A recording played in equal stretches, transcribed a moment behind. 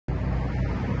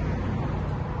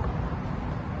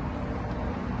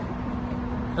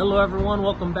Hello everyone,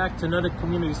 welcome back to another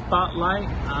Community Spotlight,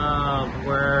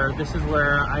 where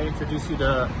I introduce you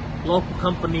to local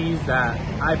companies that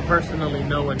I personally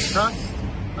know and trust.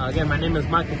 Again, my name is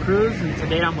Michael Cruz, and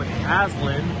today I'm with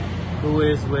Aslan, who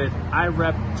is with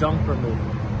IREP Junk Removal.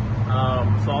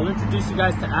 So I'll introduce you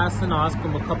guys to Aslan. I'll ask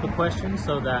him a couple questions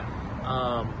so that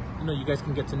you guys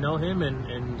can get to know him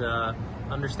and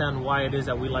understand why it is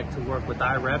that we like to work with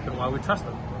IREP and why we trust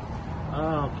them.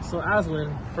 So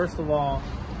Aslan, first of all,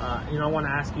 I want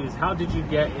to ask you is how did you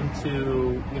get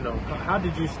into, how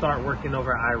did you start working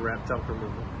over at IREP Junk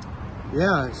Removal?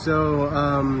 Yeah, so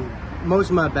most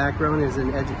of my background is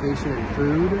in education and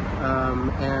food,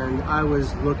 and I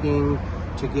was looking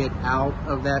to get out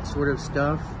of that sort of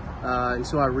stuff, and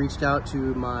so I reached out to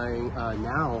my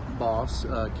now boss,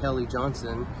 Kelly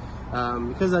Johnson,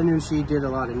 because I knew she did a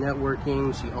lot of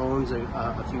networking. She owns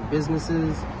a few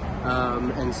businesses.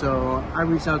 And so I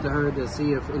reached out to her to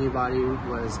see if anybody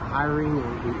was hiring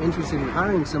and be interested in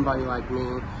hiring somebody like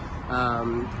me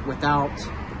without,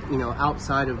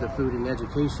 outside of the food and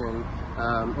education,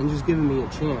 and just giving me a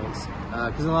chance,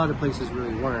 because a lot of places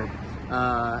really weren't.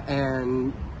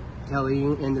 And Kelly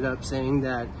ended up saying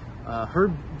that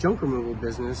her junk removal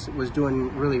business was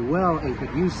doing really well and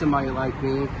could use somebody like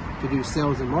me to do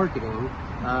sales and marketing.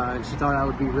 She thought I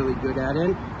would be really good at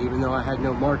it, even though I had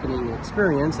no marketing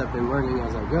experience. I've been learning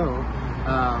as I go.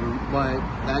 But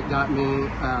that got me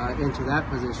into that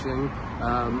position.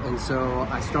 And so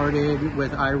I started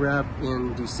with IREP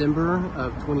in December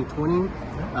of 2020.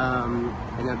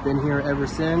 And I've been here ever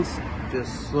since,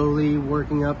 just slowly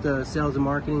working up the sales and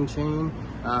marketing chain.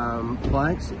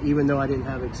 But even though I didn't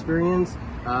have experience,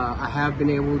 I have been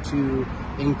able to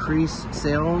increase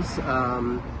sales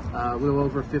a little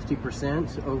over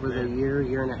 50% over the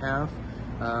year and a half.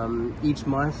 Each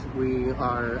month we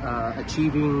are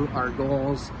achieving our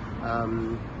goals,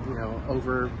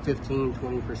 over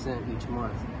 15-20% each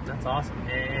month. That's awesome.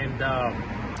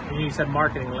 And you said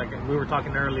marketing, like we were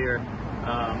talking earlier.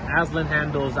 Aslan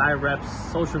handles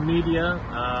IREP's social media,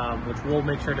 which we'll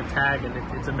make sure to tag, and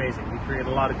it's amazing. We create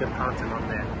a lot of good content on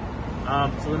there.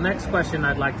 So the next question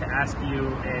I'd like to ask you,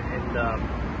 and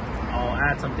I'll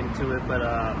add something to it, but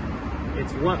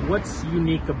it's what's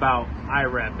unique about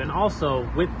IREP, and also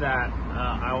with that,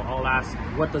 I'll ask,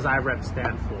 what does IREP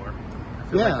stand for?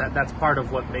 I feel like that's part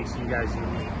of what makes you guys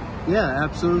unique. Yeah,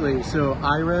 absolutely. So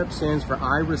IREP stands for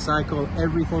I Recycle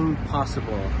Everything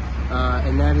Possible,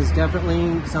 and that is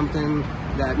definitely something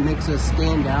that makes us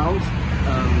stand out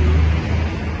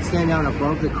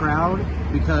above the crowd,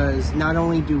 because not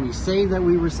only do we say that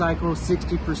we recycle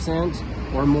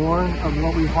 60% or more of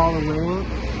what we haul away,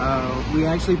 we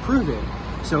actually prove it.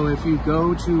 So if you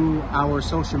go to our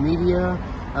social media,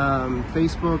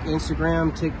 Facebook,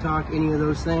 Instagram, TikTok, any of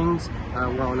those things,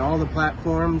 we're on all the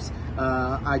platforms.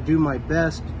 I do my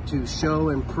best to show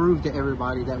and prove to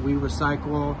everybody that we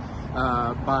recycle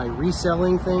by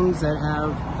reselling things that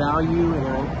have value and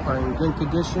are in good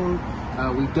condition.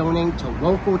 We donate to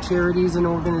local charities and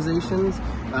organizations,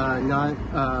 not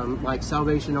like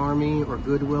Salvation Army or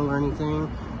Goodwill or anything.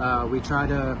 We try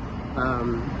to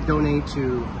donate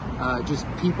to just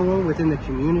people within the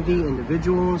community,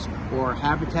 individuals, or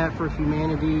Habitat for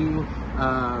Humanity.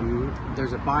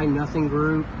 There's a Buy Nothing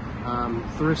group,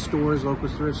 thrift stores, local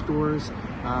thrift stores.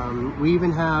 We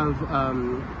even have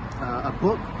a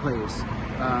book place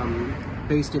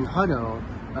based in Hutto,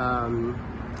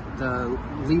 the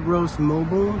Libros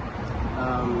Mobile.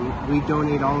 We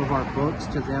donate all of our books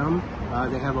to them.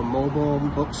 They have a mobile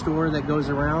bookstore that goes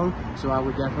around, so I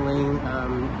would definitely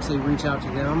say reach out to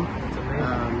them.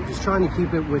 Just trying to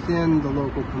keep it within the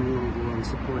local community and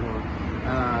supporting.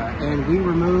 And we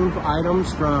remove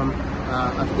items from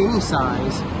of any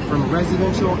size from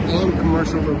residential and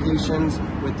commercial locations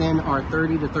within our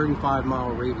 30 to 35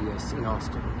 mile radius in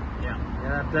Austin.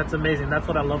 Yeah, that's amazing. That's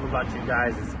what I love about you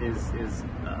guys is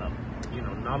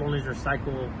not only is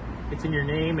recycle, it's in your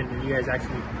name, and you guys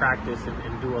actually practice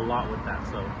and do a lot with that.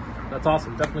 So that's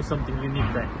awesome. Definitely something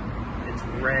unique that it's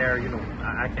rare.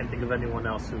 I can't think of anyone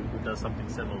else who does something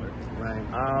similar. Right.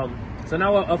 So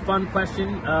now a fun question,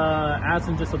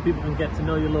 Aslan, just so people can get to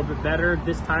know you a little bit better.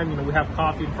 This time, we have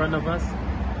coffee in front of us.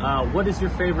 What is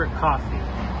your favorite coffee?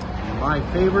 My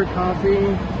favorite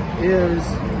coffee is,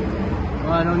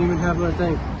 I don't even have a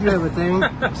thing. You have a thing?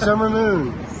 Summer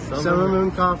Moon. Summer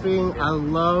Moon coffee. I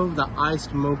love the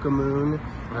iced mocha moon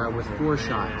with 4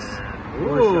 shots.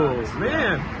 Ooh,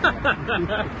 man.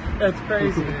 That's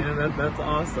crazy, man. That's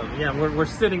awesome. Yeah, we're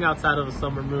sitting outside of a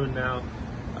Summer Moon now.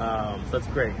 So that's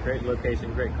great. Great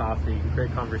location, great coffee,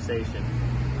 great conversation.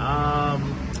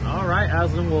 All right,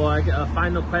 Aslan, well, a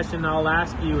final question I'll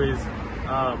ask you is,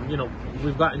 you know,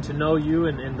 we've gotten to know you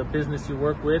and the business you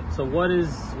work with. So what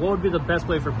would be the best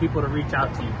way for people to reach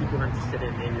out to you, people who are interested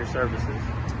in your services?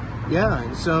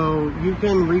 Yeah, so you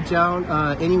can reach out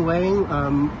any way.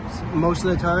 Most of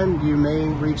the time, you may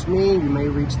reach me, you may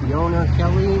reach the owner,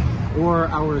 Kelly, or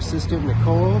our assistant,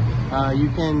 Nicole. You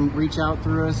can reach out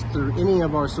through us through any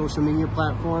of our social media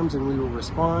platforms, and we will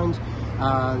respond.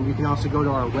 You can also go to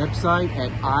our website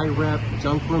at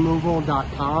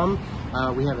irepjunkremoval.com.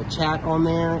 We have a chat on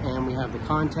there, and we have the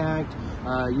contact.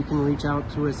 You can reach out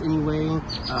to us anyway.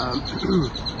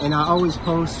 And I always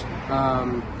post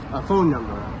a phone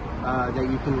number that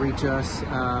you can reach us.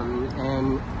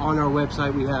 And on our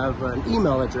website, we have an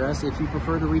email address if you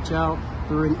prefer to reach out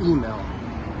through an email.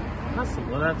 Awesome.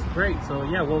 Well, that's great. So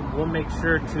yeah, we'll make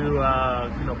sure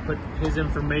to put his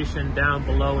information down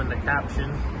below in the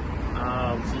caption,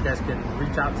 so you guys can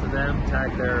reach out to them,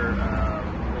 tag their.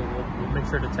 We'll make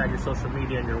sure to tag your social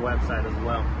media and your website as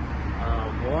well.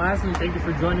 Well, Aslan, thank you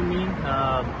for joining me. Like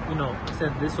I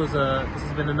said, this has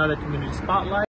been another community spotlight.